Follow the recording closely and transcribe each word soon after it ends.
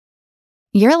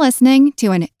You're listening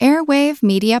to an Airwave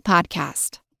Media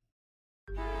Podcast.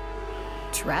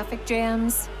 Traffic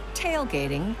jams,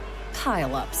 tailgating,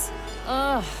 pile-ups.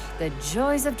 Ugh, the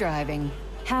joys of driving.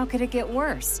 How could it get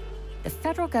worse? The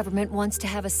federal government wants to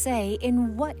have a say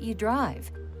in what you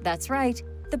drive. That's right.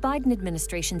 The Biden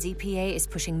administration's EPA is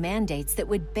pushing mandates that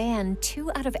would ban 2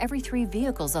 out of every 3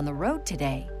 vehicles on the road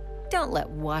today. Don't let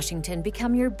Washington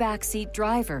become your backseat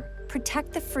driver.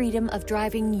 Protect the freedom of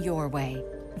driving your way.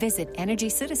 Visit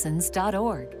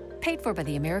EnergyCitizens.org. Paid for by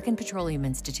the American Petroleum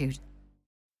Institute.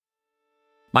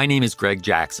 My name is Greg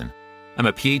Jackson. I'm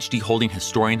a PhD-holding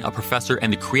historian, a professor, and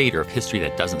the creator of History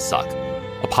That Doesn't Suck,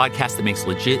 a podcast that makes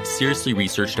legit, seriously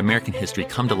researched American history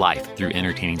come to life through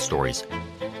entertaining stories.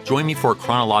 Join me for a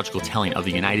chronological telling of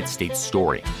the United States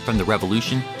story, from the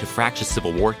Revolution to fractious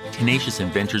Civil War, tenacious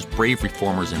inventors, brave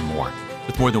reformers, and more.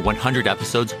 With more than 100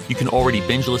 episodes, you can already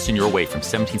binge listen your way from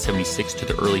 1776 to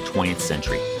the early 20th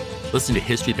century. Listen to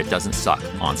History That Doesn't Suck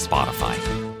on Spotify.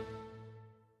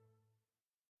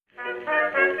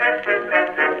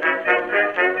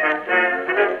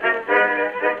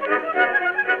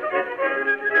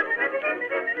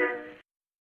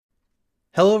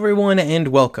 Hello everyone and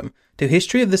welcome to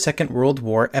History of the Second World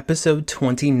War, Episode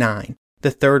 29,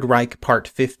 The Third Reich, Part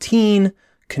 15,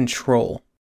 Control.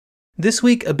 This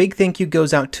week, a big thank you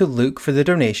goes out to Luke for the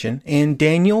donation, and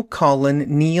Daniel, Colin,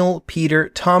 Neil, Peter,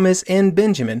 Thomas, and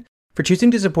Benjamin for choosing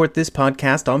to support this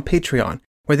podcast on Patreon,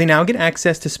 where they now get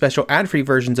access to special ad-free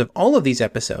versions of all of these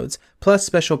episodes, plus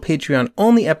special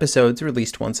Patreon-only episodes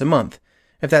released once a month.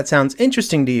 If that sounds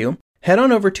interesting to you, head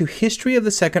on over to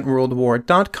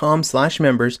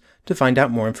historyofthesecondworldwar.com/members to find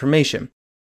out more information.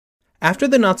 After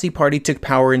the Nazi Party took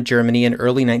power in Germany in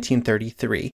early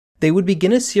 1933, they would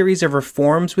begin a series of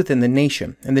reforms within the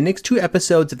nation, and the next 2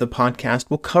 episodes of the podcast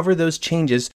will cover those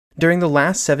changes during the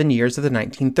last 7 years of the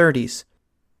 1930s.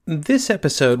 This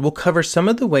episode will cover some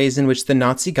of the ways in which the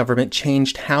Nazi government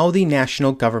changed how the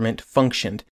national government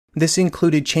functioned. This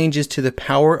included changes to the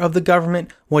power of the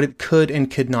government, what it could and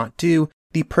could not do,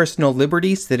 the personal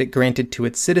liberties that it granted to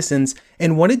its citizens,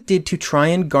 and what it did to try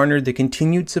and garner the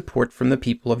continued support from the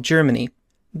people of Germany.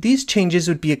 These changes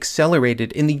would be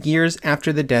accelerated in the years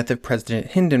after the death of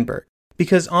President Hindenburg,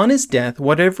 because on his death,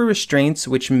 whatever restraints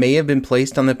which may have been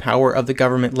placed on the power of the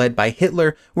government led by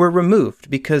Hitler were removed,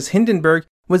 because Hindenburg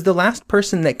was the last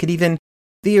person that could even,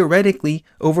 theoretically,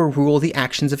 overrule the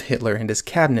actions of Hitler and his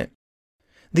cabinet.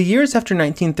 The years after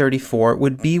 1934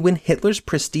 would be when Hitler's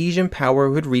prestige and power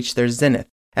would reach their zenith,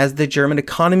 as the German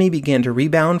economy began to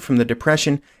rebound from the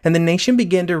Depression and the nation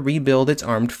began to rebuild its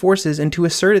armed forces and to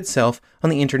assert itself on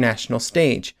the international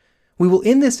stage. We will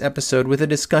end this episode with a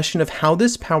discussion of how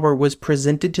this power was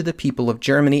presented to the people of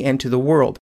Germany and to the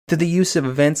world, through the use of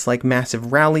events like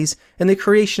massive rallies and the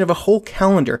creation of a whole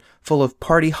calendar full of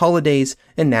party holidays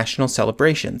and national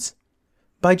celebrations.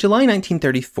 By July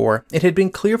 1934, it had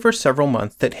been clear for several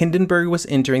months that Hindenburg was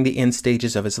entering the end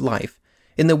stages of his life.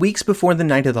 In the weeks before the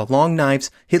Night of the Long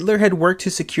Knives, Hitler had worked to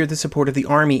secure the support of the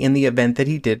army in the event that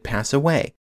he did pass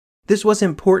away. This was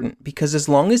important because as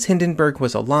long as Hindenburg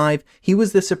was alive, he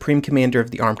was the supreme commander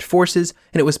of the armed forces,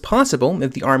 and it was possible,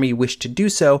 if the army wished to do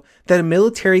so, that a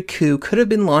military coup could have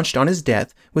been launched on his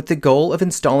death with the goal of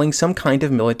installing some kind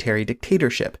of military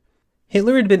dictatorship.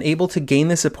 Hitler had been able to gain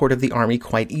the support of the army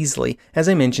quite easily, as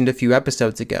I mentioned a few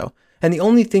episodes ago, and the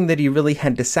only thing that he really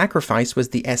had to sacrifice was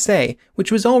the SA,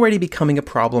 which was already becoming a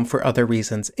problem for other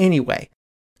reasons anyway.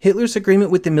 Hitler's agreement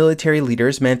with the military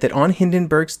leaders meant that on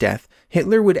Hindenburg's death,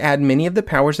 Hitler would add many of the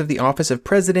powers of the office of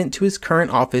president to his current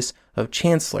office of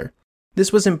chancellor.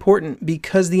 This was important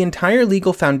because the entire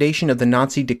legal foundation of the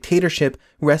Nazi dictatorship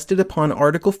rested upon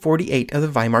Article 48 of the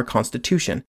Weimar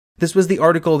Constitution. This was the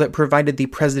article that provided the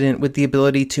president with the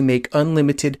ability to make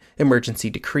unlimited emergency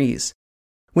decrees.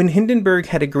 When Hindenburg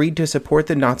had agreed to support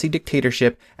the Nazi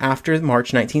dictatorship after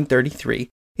March 1933,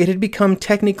 it had become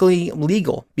technically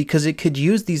legal because it could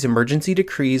use these emergency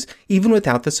decrees even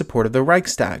without the support of the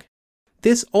Reichstag.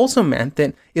 This also meant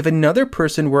that if another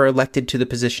person were elected to the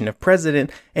position of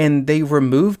president and they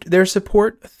removed their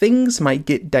support, things might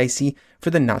get dicey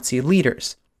for the Nazi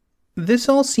leaders. This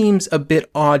all seems a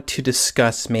bit odd to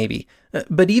discuss, maybe,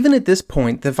 but even at this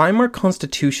point, the Weimar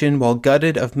Constitution, while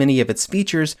gutted of many of its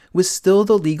features, was still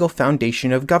the legal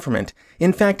foundation of government.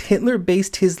 In fact, Hitler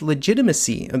based his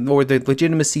legitimacy, or the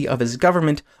legitimacy of his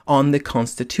government, on the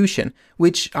Constitution,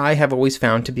 which I have always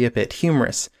found to be a bit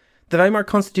humorous. The Weimar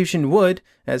Constitution would,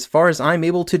 as far as I'm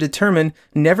able to determine,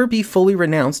 never be fully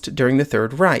renounced during the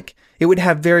Third Reich. It would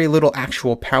have very little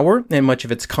actual power, and much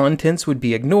of its contents would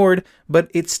be ignored,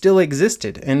 but it still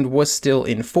existed and was still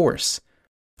in force.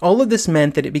 All of this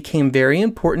meant that it became very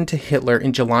important to Hitler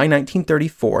in July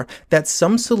 1934 that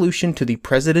some solution to the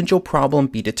presidential problem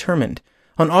be determined.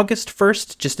 On August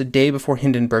 1st, just a day before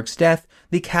Hindenburg's death,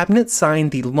 the cabinet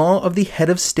signed the Law of the Head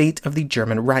of State of the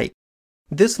German Reich.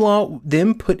 This law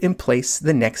then put in place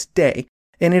the next day,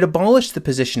 and it abolished the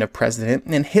position of president,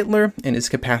 and Hitler, in his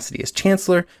capacity as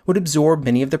chancellor, would absorb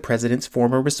many of the president's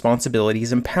former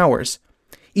responsibilities and powers.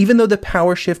 Even though the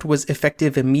power shift was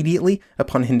effective immediately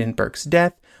upon Hindenburg's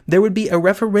death, there would be a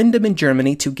referendum in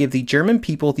Germany to give the German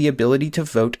people the ability to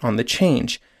vote on the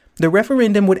change. The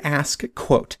referendum would ask,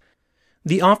 quote,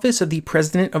 "The office of the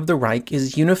President of the Reich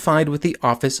is unified with the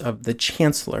office of the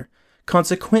Chancellor.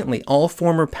 Consequently, all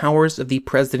former powers of the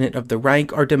President of the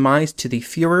Reich are demised to the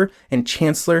Führer and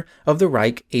Chancellor of the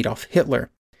Reich, Adolf Hitler.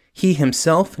 He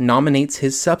himself nominates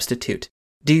his substitute.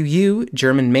 Do you,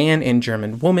 German man and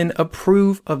German woman,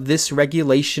 approve of this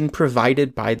regulation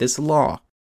provided by this law?"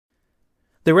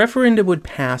 The referendum would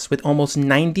pass with almost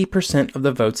 90% of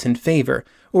the votes in favor,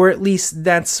 or at least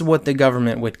that's what the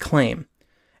government would claim.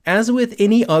 As with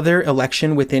any other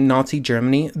election within Nazi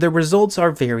Germany, the results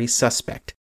are very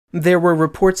suspect. There were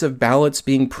reports of ballots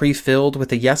being pre-filled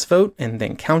with a yes vote and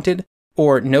then counted,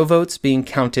 or no votes being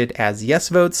counted as yes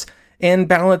votes, and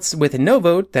ballots with a no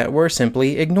vote that were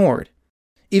simply ignored.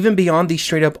 Even beyond the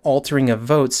straight-up altering of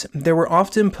votes, there were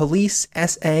often police,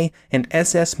 SA, and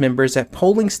SS members at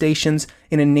polling stations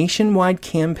in a nationwide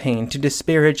campaign to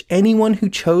disparage anyone who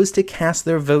chose to cast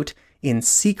their vote in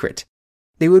secret.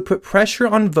 They would put pressure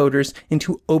on voters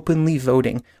into openly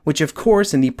voting, which of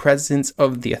course in the presence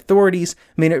of the authorities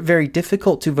made it very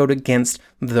difficult to vote against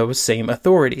those same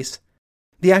authorities.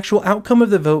 The actual outcome of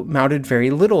the vote mattered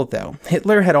very little though.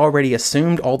 Hitler had already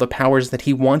assumed all the powers that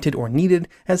he wanted or needed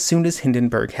as soon as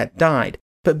Hindenburg had died,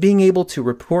 but being able to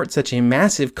report such a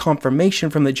massive confirmation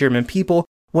from the German people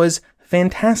was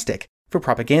fantastic for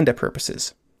propaganda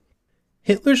purposes.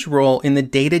 Hitler's role in the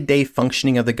day-to-day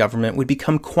functioning of the government would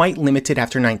become quite limited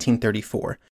after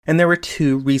 1934, and there were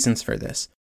two reasons for this.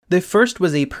 The first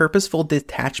was a purposeful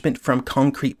detachment from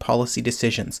concrete policy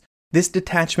decisions. This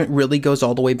detachment really goes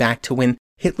all the way back to when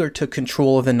Hitler took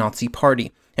control of the Nazi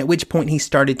Party, at which point he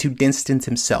started to distance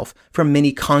himself from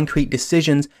many concrete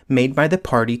decisions made by the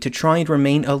party to try and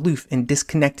remain aloof and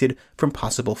disconnected from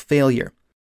possible failure.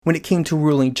 When it came to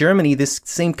ruling Germany, this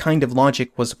same kind of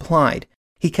logic was applied.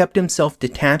 He kept himself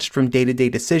detached from day-to-day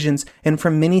decisions and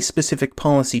from many specific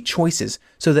policy choices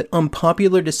so that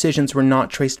unpopular decisions were not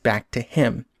traced back to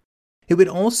him. It would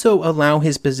also allow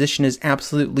his position as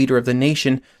absolute leader of the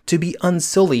nation to be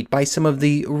unsullied by some of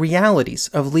the realities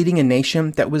of leading a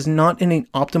nation that was not in an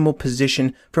optimal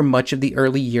position for much of the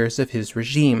early years of his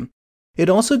regime. It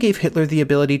also gave Hitler the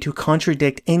ability to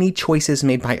contradict any choices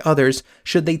made by others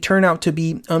should they turn out to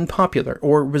be unpopular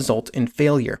or result in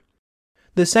failure.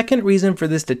 The second reason for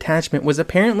this detachment was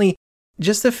apparently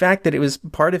just the fact that it was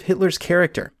part of Hitler's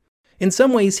character. In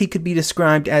some ways, he could be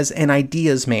described as an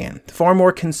ideas man, far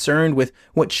more concerned with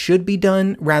what should be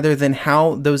done rather than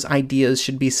how those ideas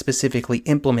should be specifically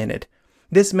implemented.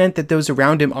 This meant that those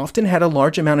around him often had a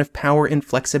large amount of power and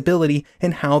flexibility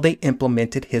in how they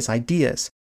implemented his ideas.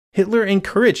 Hitler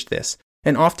encouraged this,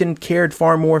 and often cared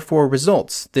far more for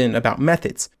results than about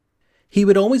methods. He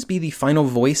would always be the final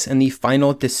voice and the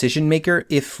final decision maker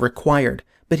if required,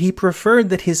 but he preferred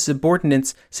that his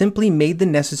subordinates simply made the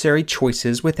necessary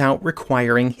choices without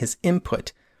requiring his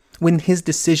input. When his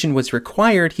decision was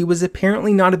required, he was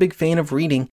apparently not a big fan of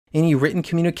reading any written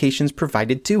communications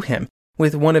provided to him,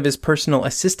 with one of his personal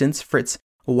assistants, Fritz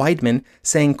Weidmann,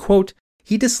 saying, quote,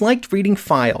 "He disliked reading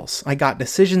files. I got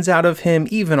decisions out of him,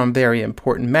 even on very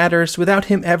important matters, without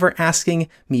him ever asking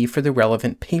me for the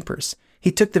relevant papers.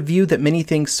 He took the view that many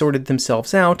things sorted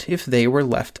themselves out if they were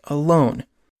left alone."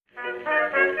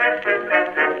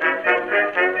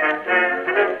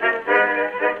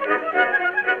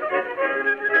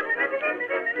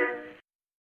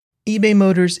 eBay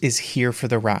Motors is here for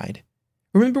the ride.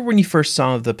 Remember when you first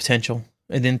saw the potential?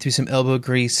 And then through some elbow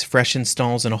grease, fresh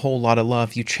installs, and a whole lot of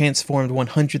love, you transformed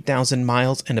 100,000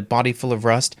 miles and a body full of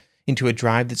rust into a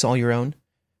drive that's all your own?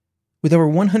 With over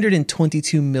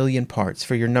 122 million parts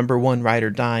for your number one ride or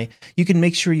die, you can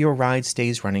make sure your ride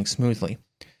stays running smoothly.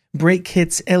 Brake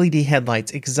kits, LED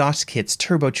headlights, exhaust kits,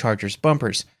 turbochargers,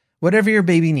 bumpers, whatever your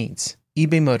baby needs,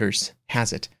 eBay Motors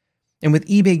has it. And with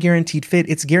eBay Guaranteed Fit,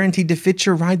 it's guaranteed to fit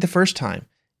your ride the first time,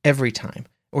 every time,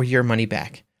 or your money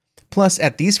back. Plus,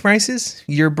 at these prices,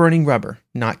 you're burning rubber,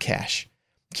 not cash.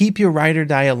 Keep your ride or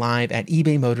die alive at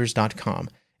ebaymotors.com.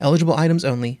 Eligible items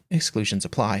only. Exclusions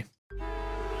apply.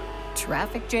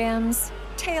 Traffic jams,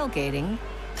 tailgating,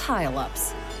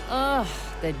 pile-ups. Ugh,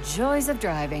 the joys of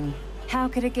driving. How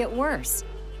could it get worse?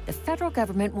 the federal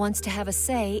government wants to have a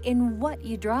say in what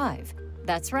you drive.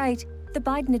 That's right. The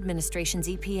Biden administration's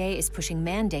EPA is pushing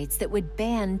mandates that would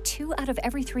ban 2 out of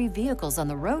every 3 vehicles on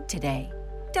the road today.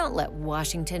 Don't let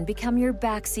Washington become your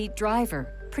backseat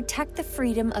driver. Protect the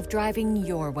freedom of driving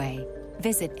your way.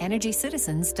 Visit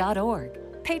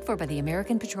EnergyCitizens.org. Paid for by the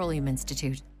American Petroleum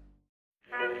Institute.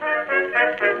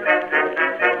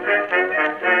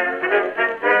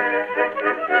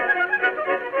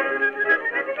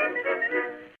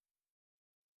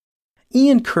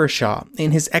 Ian Kershaw,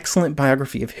 in his excellent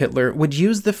biography of Hitler, would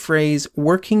use the phrase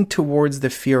working towards the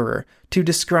Führer to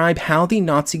describe how the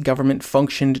Nazi government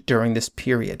functioned during this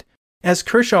period. As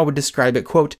Kershaw would describe it,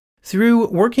 quote, "Through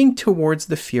working towards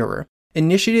the Führer,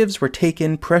 initiatives were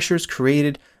taken, pressures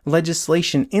created,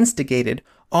 legislation instigated,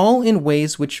 all in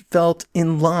ways which felt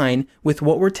in line with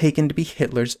what were taken to be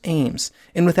Hitler's aims,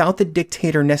 and without the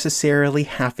dictator necessarily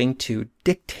having to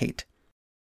dictate."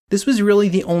 This was really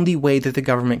the only way that the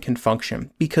government can function,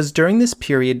 because during this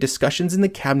period, discussions in the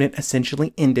cabinet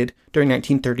essentially ended during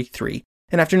 1933,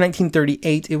 and after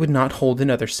 1938, it would not hold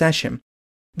another session.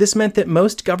 This meant that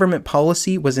most government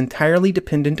policy was entirely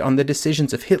dependent on the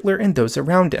decisions of Hitler and those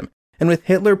around him, and with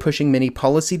Hitler pushing many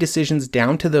policy decisions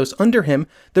down to those under him,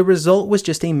 the result was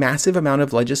just a massive amount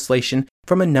of legislation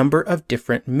from a number of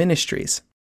different ministries.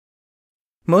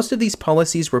 Most of these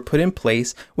policies were put in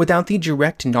place without the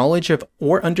direct knowledge of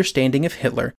or understanding of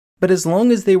Hitler, but as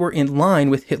long as they were in line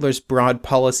with Hitler's broad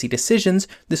policy decisions,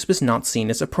 this was not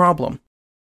seen as a problem.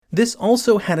 This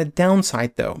also had a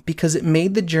downside, though, because it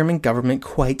made the German government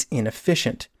quite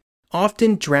inefficient.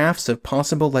 Often drafts of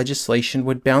possible legislation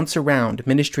would bounce around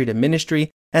ministry to ministry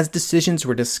as decisions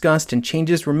were discussed and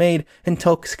changes were made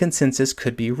until consensus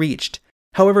could be reached.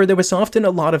 However, there was often a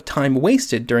lot of time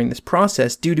wasted during this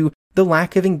process due to the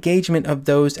lack of engagement of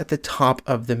those at the top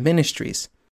of the ministries.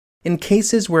 In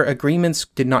cases where agreements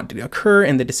did not occur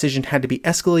and the decision had to be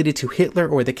escalated to Hitler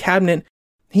or the cabinet,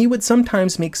 he would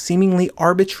sometimes make seemingly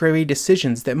arbitrary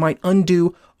decisions that might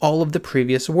undo all of the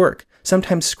previous work,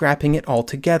 sometimes scrapping it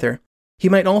altogether. He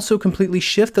might also completely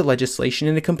shift the legislation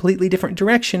in a completely different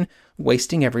direction,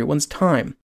 wasting everyone's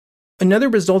time. Another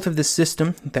result of this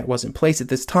system that was in place at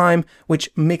this time, which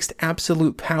mixed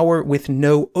absolute power with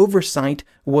no oversight,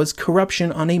 was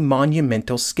corruption on a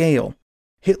monumental scale.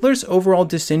 Hitler's overall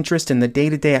disinterest in the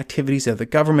day-to-day activities of the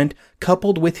government,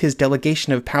 coupled with his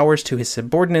delegation of powers to his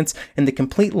subordinates and the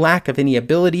complete lack of any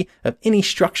ability of any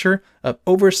structure of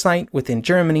oversight within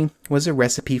Germany, was a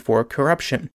recipe for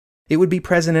corruption. It would be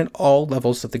present at all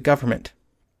levels of the government.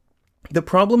 The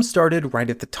problem started right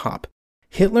at the top.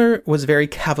 Hitler was very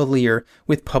cavalier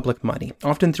with public money,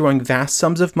 often throwing vast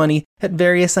sums of money at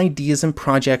various ideas and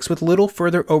projects with little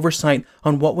further oversight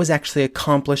on what was actually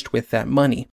accomplished with that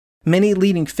money. Many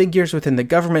leading figures within the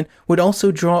government would also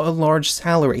draw a large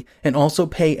salary and also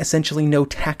pay essentially no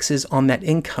taxes on that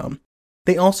income.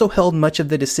 They also held much of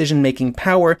the decision-making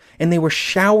power, and they were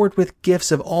showered with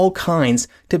gifts of all kinds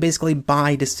to basically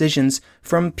buy decisions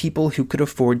from people who could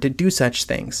afford to do such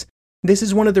things. This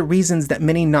is one of the reasons that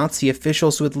many Nazi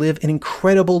officials would live in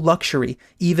incredible luxury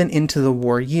even into the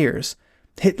war years.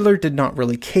 Hitler did not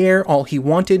really care. All he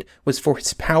wanted was for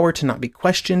his power to not be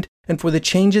questioned and for the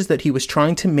changes that he was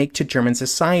trying to make to German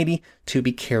society to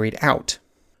be carried out.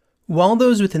 While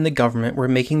those within the government were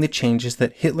making the changes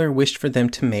that Hitler wished for them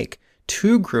to make,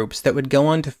 2 groups that would go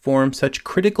on to form such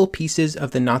critical pieces of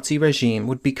the Nazi regime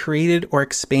would be created or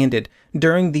expanded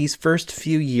during these first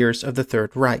few years of the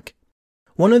Third Reich.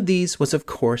 One of these was, of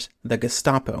course, the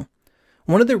Gestapo.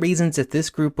 One of the reasons that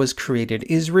this group was created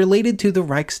is related to the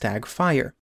Reichstag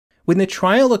fire. When the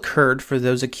trial occurred for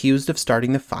those accused of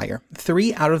starting the fire,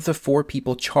 3 out of the 4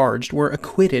 people charged were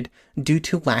acquitted due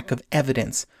to lack of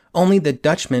evidence. Only the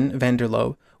Dutchman, van der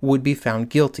Loo, would be found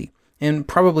guilty, and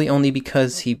probably only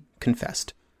because he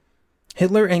confessed.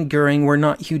 Hitler and Goering were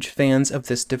not huge fans of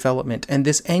this development, and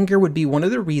this anger would be one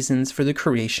of the reasons for the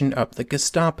creation of the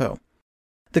Gestapo.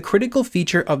 The critical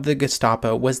feature of the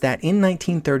Gestapo was that in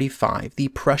 1935, the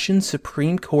Prussian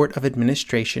Supreme Court of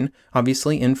Administration,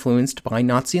 obviously influenced by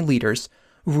Nazi leaders,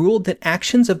 ruled that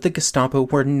actions of the Gestapo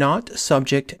were not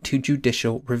subject to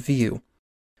judicial review.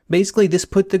 Basically, this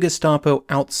put the Gestapo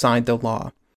outside the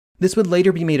law. This would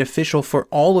later be made official for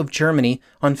all of Germany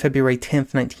on February 10,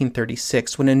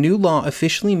 1936, when a new law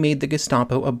officially made the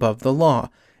Gestapo above the law,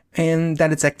 and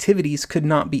that its activities could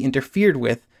not be interfered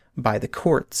with by the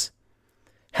courts.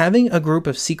 Having a group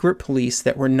of secret police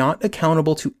that were not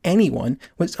accountable to anyone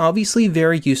was obviously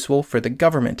very useful for the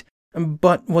government,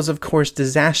 but was of course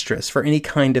disastrous for any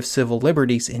kind of civil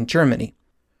liberties in Germany.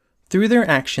 Through their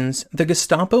actions, the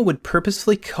Gestapo would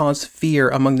purposefully cause fear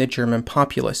among the German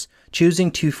populace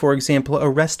choosing to, for example,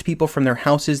 arrest people from their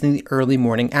houses in the early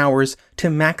morning hours to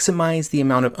maximize the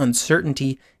amount of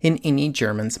uncertainty in any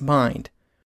German's mind.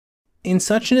 In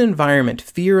such an environment,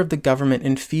 fear of the government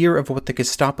and fear of what the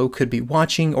Gestapo could be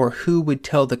watching or who would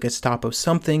tell the Gestapo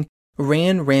something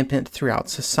ran rampant throughout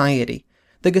society.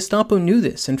 The Gestapo knew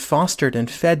this and fostered and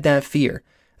fed that fear.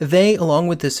 They, along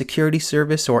with the Security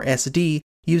Service or SD,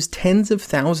 used tens of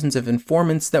thousands of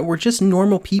informants that were just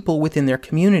normal people within their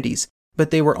communities, but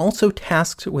they were also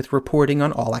tasked with reporting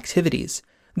on all activities.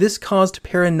 This caused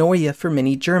paranoia for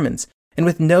many Germans, and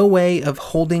with no way of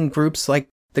holding groups like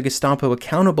the Gestapo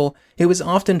accountable, it was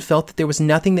often felt that there was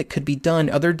nothing that could be done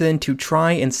other than to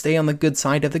try and stay on the good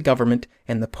side of the government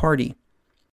and the party.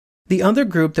 The other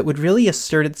group that would really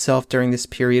assert itself during this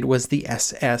period was the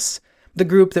SS, the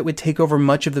group that would take over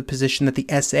much of the position that the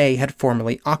SA had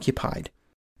formerly occupied.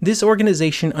 This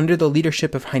organization, under the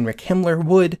leadership of Heinrich Himmler,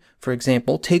 would, for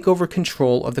example, take over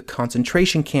control of the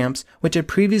concentration camps, which had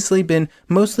previously been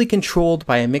mostly controlled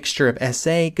by a mixture of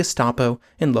SA, Gestapo,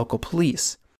 and local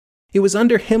police. It was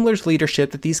under Himmler's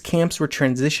leadership that these camps were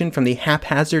transitioned from the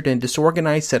haphazard and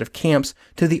disorganized set of camps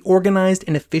to the organized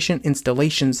and efficient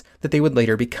installations that they would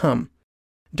later become.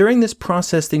 During this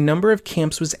process, the number of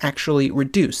camps was actually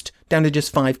reduced, down to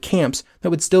just 5 camps that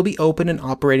would still be open and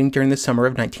operating during the summer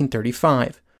of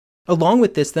 1935. Along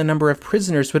with this, the number of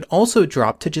prisoners would also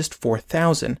drop to just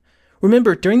 4,000.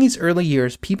 Remember, during these early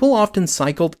years, people often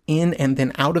cycled in and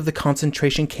then out of the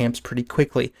concentration camps pretty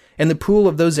quickly, and the pool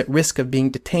of those at risk of being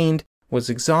detained was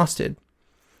exhausted.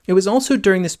 It was also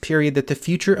during this period that the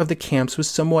future of the camps was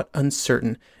somewhat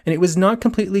uncertain, and it was not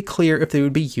completely clear if they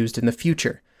would be used in the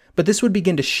future. But this would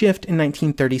begin to shift in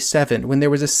 1937, when there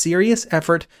was a serious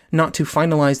effort not to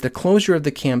finalize the closure of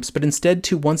the camps, but instead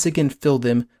to once again fill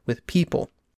them with people.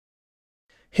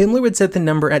 Himmler would set the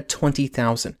number at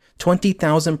 20,000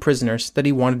 prisoners that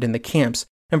he wanted in the camps,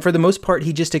 and for the most part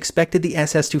he just expected the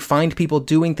SS to find people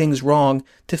doing things wrong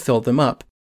to fill them up.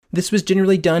 This was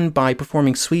generally done by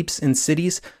performing sweeps in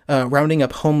cities, rounding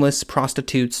up homeless,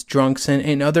 prostitutes, drunks,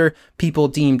 and other people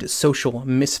deemed social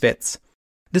misfits.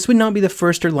 This would not be the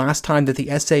first or last time that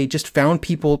the SA just found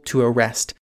people to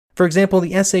arrest. For example,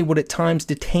 the SA would at times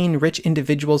detain rich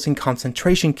individuals in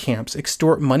concentration camps,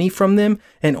 extort money from them,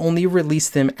 and only release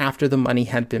them after the money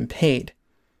had been paid.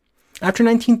 After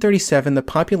 1937, the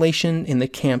population in the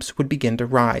camps would begin to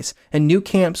rise, and new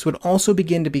camps would also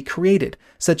begin to be created,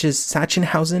 such as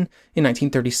Sachsenhausen in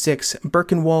 1936,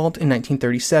 Birkenwald in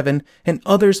 1937, and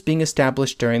others being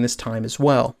established during this time as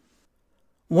well.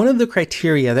 One of the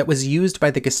criteria that was used by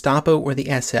the Gestapo or the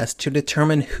SS to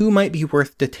determine who might be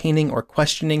worth detaining or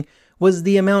questioning was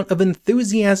the amount of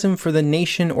enthusiasm for the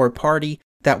nation or party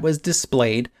that was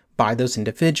displayed by those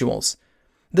individuals.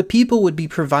 The people would be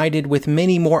provided with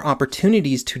many more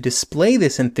opportunities to display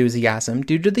this enthusiasm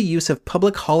due to the use of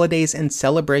public holidays and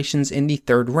celebrations in the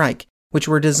Third Reich, which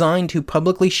were designed to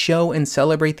publicly show and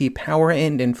celebrate the power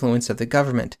and influence of the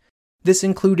government. This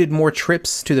included more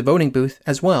trips to the voting booth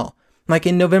as well. Like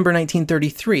in November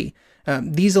 1933,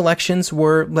 these elections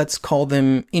were, let's call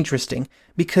them, interesting,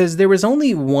 because there was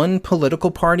only one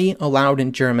political party allowed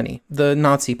in Germany, the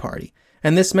Nazi Party,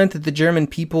 and this meant that the German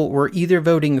people were either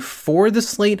voting for the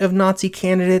slate of Nazi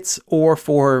candidates or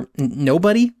for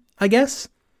nobody, I guess.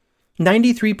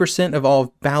 93% of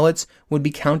all ballots would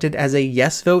be counted as a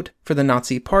yes vote for the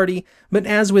Nazi Party, but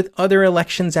as with other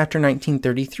elections after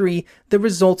 1933, the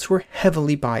results were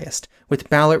heavily biased, with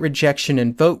ballot rejection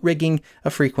and vote rigging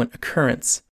a frequent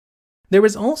occurrence. There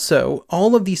was also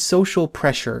all of the social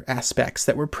pressure aspects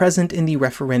that were present in the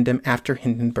referendum after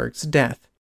Hindenburg's death.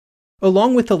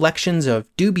 Along with elections of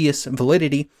dubious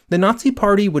validity, the Nazi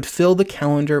Party would fill the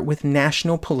calendar with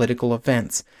national political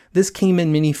events. This came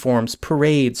in many forms: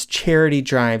 parades, charity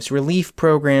drives, relief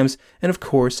programs, and of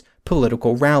course,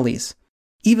 political rallies.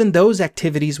 Even those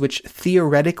activities which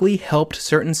theoretically helped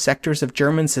certain sectors of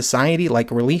German society,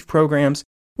 like relief programs,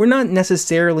 were not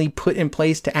necessarily put in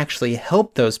place to actually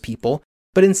help those people,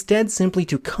 but instead simply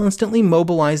to constantly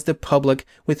mobilize the public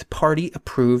with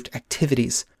party-approved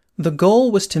activities. The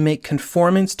goal was to make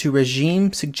conformance to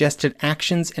regime-suggested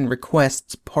actions and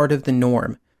requests part of the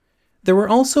norm. There were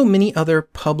also many other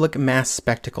public mass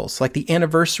spectacles, like the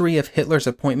anniversary of Hitler's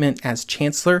appointment as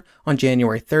Chancellor on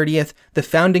January 30th, the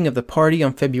founding of the party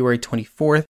on February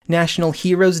 24th, National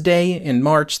Heroes Day in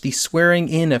March, the swearing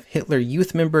in of Hitler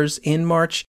Youth members in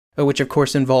March, which of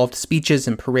course involved speeches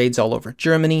and parades all over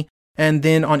Germany, and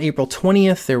then on April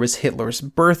 20th there was Hitler's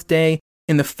birthday.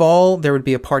 In the fall, there would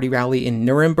be a party rally in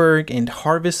Nuremberg and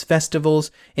harvest festivals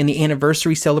and the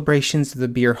anniversary celebrations of the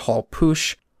beer hall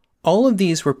Push. All of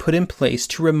these were put in place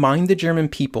to remind the German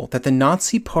people that the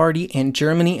Nazi Party and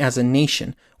Germany as a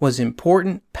nation was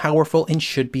important, powerful, and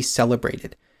should be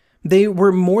celebrated. They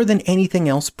were more than anything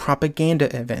else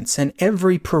propaganda events, and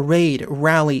every parade,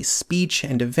 rally, speech,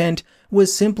 and event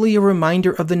was simply a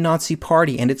reminder of the Nazi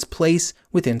Party and its place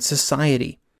within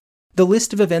society. The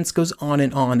list of events goes on,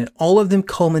 and all of them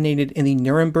culminated in the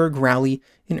Nuremberg Rally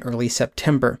in early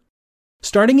September.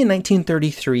 Starting in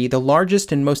 1933, the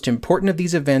largest and most important of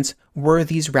these events were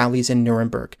these rallies in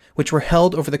Nuremberg, which were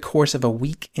held over the course of a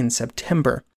week in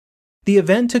September. The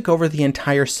event took over the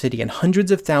entire city, and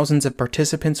hundreds of thousands of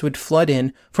participants would flood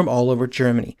in from all over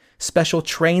Germany. Special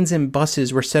trains and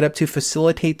buses were set up to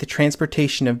facilitate the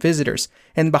transportation of visitors,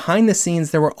 and behind the scenes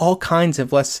there were all kinds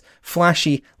of less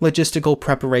flashy logistical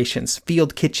preparations,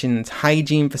 field kitchens,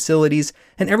 hygiene facilities,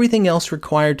 and everything else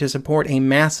required to support a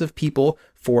mass of people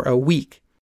for a week.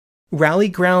 Rally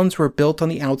grounds were built on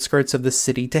the outskirts of the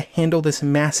city to handle this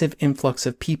massive influx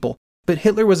of people. But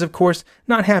Hitler was, of course,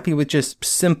 not happy with just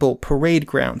simple parade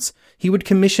grounds. He would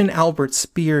commission Albert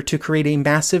Speer to create a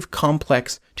massive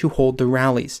complex to hold the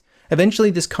rallies. Eventually,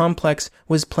 this complex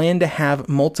was planned to have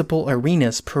multiple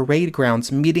arenas, parade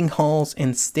grounds, meeting halls,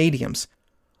 and stadiums.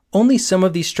 Only some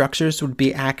of these structures would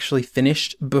be actually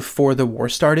finished before the war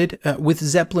started, with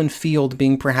Zeppelin Field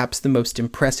being perhaps the most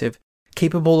impressive,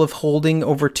 capable of holding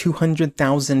over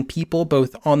 200,000 people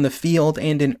both on the field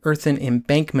and in earthen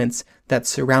embankments that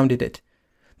surrounded it.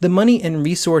 The money and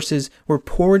resources were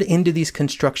poured into these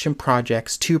construction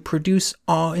projects to produce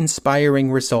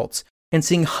awe-inspiring results, and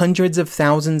seeing hundreds of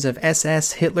thousands of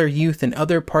SS, Hitler Youth, and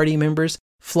other party members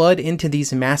flood into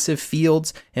these massive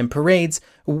fields and parades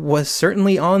was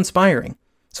certainly awe-inspiring.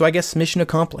 So I guess mission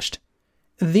accomplished.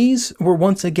 These were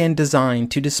once again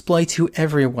designed to display to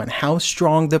everyone how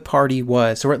strong the party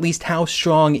was, or at least how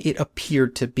strong it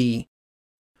appeared to be.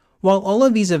 While all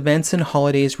of these events and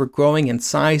holidays were growing in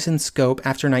size and scope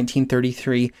after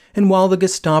 1933, and while the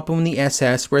Gestapo and the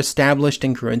SS were established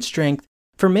and grew in strength,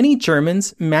 for many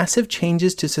Germans, massive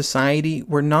changes to society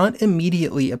were not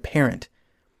immediately apparent.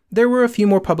 There were a few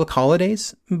more public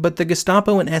holidays, but the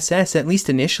Gestapo and SS, at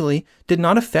least initially, did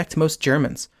not affect most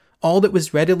Germans. All that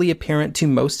was readily apparent to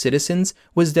most citizens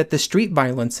was that the street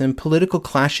violence and political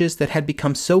clashes that had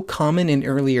become so common in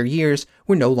earlier years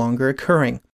were no longer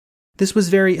occurring. This was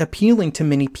very appealing to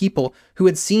many people who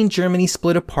had seen Germany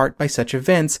split apart by such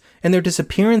events, and their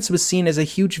disappearance was seen as a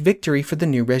huge victory for the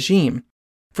new regime.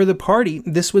 For the party,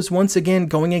 this was once again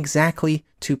going exactly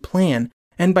to plan,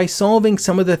 and by solving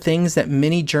some of the things that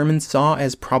many Germans saw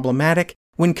as problematic,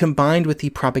 when combined with the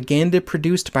propaganda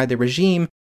produced by the regime,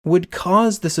 would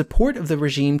cause the support of the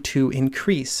regime to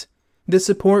increase. This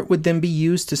support would then be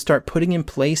used to start putting in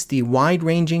place the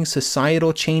wide-ranging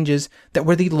societal changes that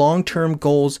were the long-term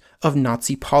goals of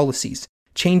Nazi policies,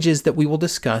 changes that we will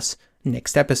discuss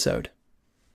next episode.